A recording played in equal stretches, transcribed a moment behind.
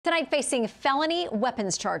Tonight facing felony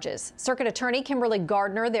weapons charges. Circuit Attorney Kim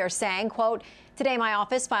Gardner, they're saying, quote, "Today my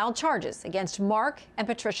office filed charges against Mark and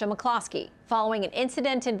Patricia McCloskey following an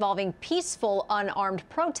incident involving peaceful unarmed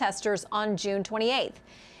protesters on June 28th.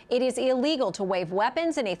 It is illegal to wave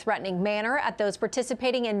weapons in a threatening manner at those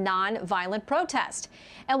participating in non-violent protest.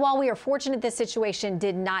 And while we are fortunate this situation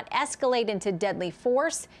did not escalate into deadly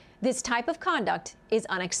force, this type of conduct is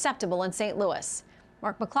unacceptable in St. Louis."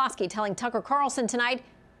 Mark McCloskey telling Tucker Carlson tonight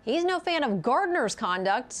he's no fan of Gardner's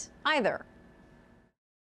conduct either.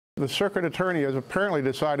 The circuit attorney has apparently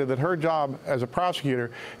decided that her job as a prosecutor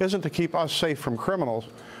isn't to keep us safe from criminals,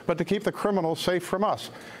 but to keep the criminals safe from us.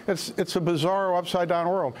 It's a bizarro, upside-down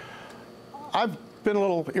world. I've been a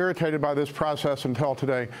little irritated by this process until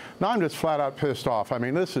today. Now I'm just flat-out pissed off. I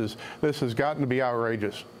mean, this has gotten to be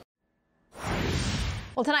outrageous.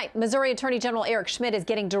 Well, tonight, Missouri Attorney General Eric Schmitt is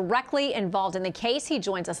getting directly involved in the case. He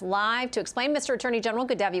joins us live to explain. Mr. Attorney General,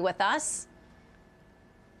 good to have you with us.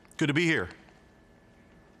 Good to be here.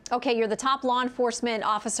 Okay, you're the top law enforcement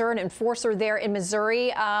officer and enforcer there in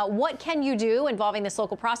Missouri. What can you do involving this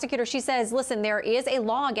local prosecutor? She says, listen, there is a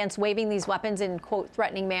law against waving these weapons in, quote,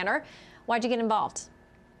 threatening manner. Why'd you get involved?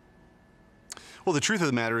 Well, the truth of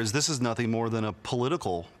the matter is this is nothing more than a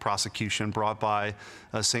political prosecution brought by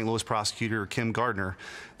St. Louis prosecutor Kim Gardner.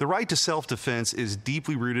 The right to self-defense is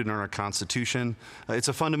deeply rooted in our Constitution. It's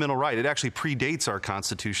a fundamental right. It actually predates our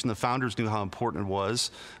Constitution. The founders knew how important it was.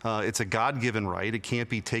 It's a God-given right. It can't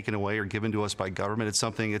be taken away or given to us by government. It's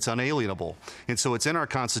something, it's unalienable. And so it's in our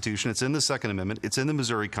Constitution. It's in the Second Amendment. It's in the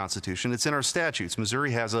Missouri Constitution. It's in our statutes.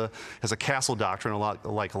 Missouri has a castle doctrine,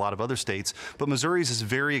 like a lot of other states, but Missouri's is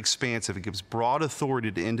very expansive. It gives broad authority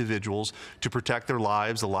to individuals to protect their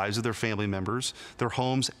lives, the lives of their family members, their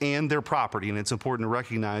homes, and their property. And it's important to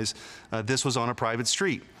recognize this was on a private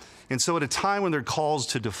street. And so at a time when there are calls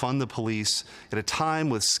to defund the police, at a time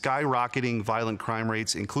with skyrocketing violent crime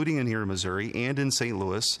rates, including in here in Missouri and in St.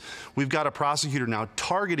 Louis, we've got a prosecutor now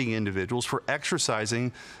targeting individuals for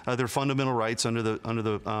exercising their fundamental rights under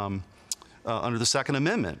the Second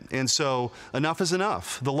Amendment. And so enough is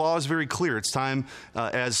enough. The law is very clear. It's time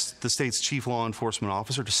as the state's chief law enforcement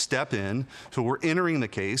officer to step in. So we're entering the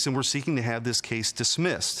case and we're seeking to have this case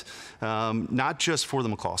dismissed, not just for the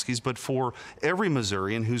McCloskeys, but for every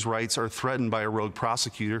Missourian whose rights are threatened by a rogue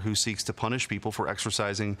prosecutor who seeks to punish people for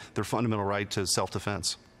exercising their fundamental right to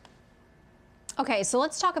self-defense. Okay, so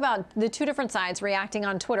let's talk about the two different sides reacting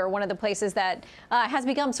on Twitter, one of the places that has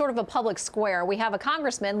become sort of a public square. We have a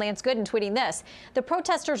congressman, Lance Gooden, tweeting this. The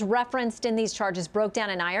protesters referenced in these charges broke down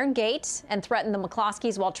an iron gate and threatened the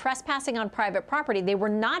McCloskeys while trespassing on private property. They were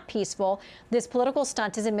not peaceful. This political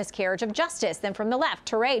stunt is a miscarriage of justice. Then from the left,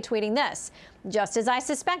 Teray tweeting this. Just as I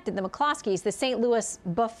suspected, the McCloskeys, the St. Louis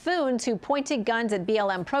buffoons who pointed guns at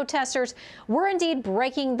BLM protesters, were indeed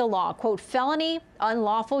breaking the law. Quote, felony,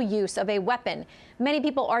 unlawful use of a weapon. Many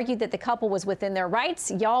people argued that the couple was within their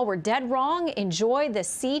rights. Y'all were dead wrong. Enjoy the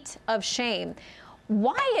seat of shame.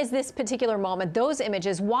 Why is this particular moment, those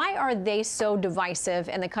images, why are they so divisive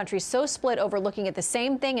and the country so split over looking at the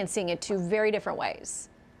same thing and seeing it two very different ways?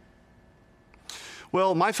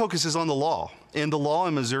 Well, my focus is on the law. And the law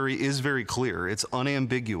in Missouri is very clear. It's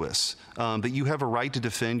unambiguous that you have a right to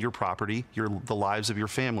defend your property, the lives of your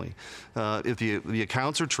family. If the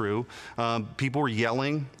accounts are true, people were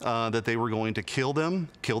yelling that they were going to kill them,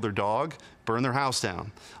 kill their dog, burn their house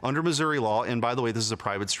down. Under Missouri law, and by the way, this is a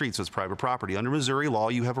private street, so it's private property. Under Missouri law,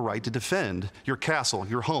 you have a right to defend your castle,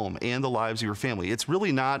 your home, and the lives of your family. It's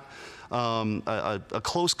really not a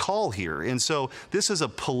close call here. And so this is a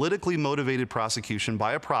politically motivated prosecution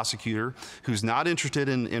by a prosecutor who's not interested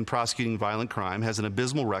in prosecuting violent crime, has an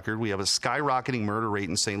abysmal record. We have a skyrocketing murder rate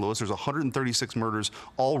in St. Louis. There's 136 murders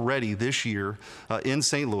already this year in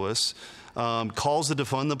St. Louis. Calls to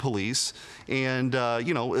defund the police, and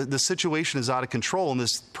you know, the situation is out of control, and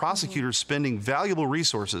this prosecutor is spending valuable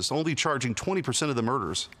resources, only charging 20% of the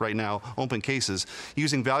murders right now, open cases,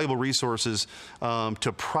 using valuable resources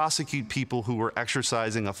to prosecute people who are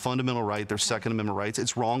exercising a fundamental right, their Second Amendment rights.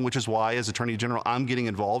 It's wrong, which is why, as Attorney General, I'm getting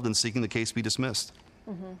involved in seeking the case be dismissed.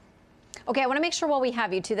 Okay, I want to make sure while we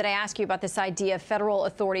have you, too, that I ask you about this idea of federal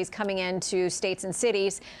authorities coming into states and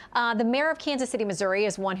cities. The mayor of Kansas City, Missouri,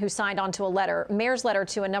 is one who signed onto a mayor's letter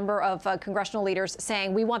to a number of congressional leaders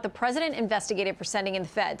saying, we want the president investigated for sending in the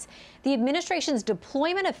feds. The administration's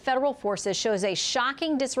deployment of federal forces shows a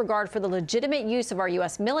shocking disregard for the legitimate use of our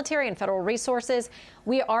U.S. military and federal resources.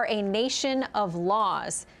 We are a nation of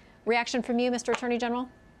laws. Reaction from you, Mr. Attorney General?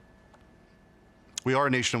 We are a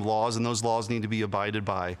nation of laws, and those laws need to be abided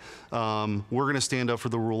by. We're going to stand up for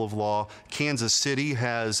the rule of law. Kansas City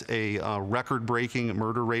has a record-breaking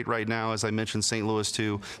murder rate right now, as I mentioned, St. Louis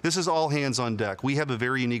too. This is all hands on deck. We have a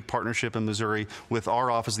very unique partnership in Missouri with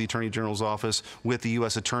our office, the Attorney General's office, with the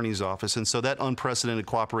U.S. Attorney's office, and so that unprecedented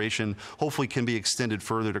cooperation hopefully can be extended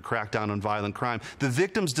further to crack down on violent crime. The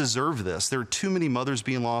victims deserve this. There are too many mothers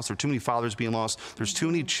being lost. There are too many fathers being lost. There's too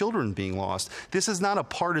many children being lost. This is not a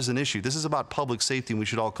partisan issue. This is about public safety, and we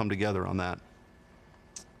should all come together on that.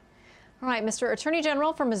 All right, Mr. Attorney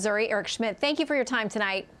General from Missouri, Eric Schmitt, thank you for your time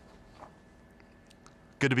tonight.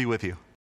 Good to be with you.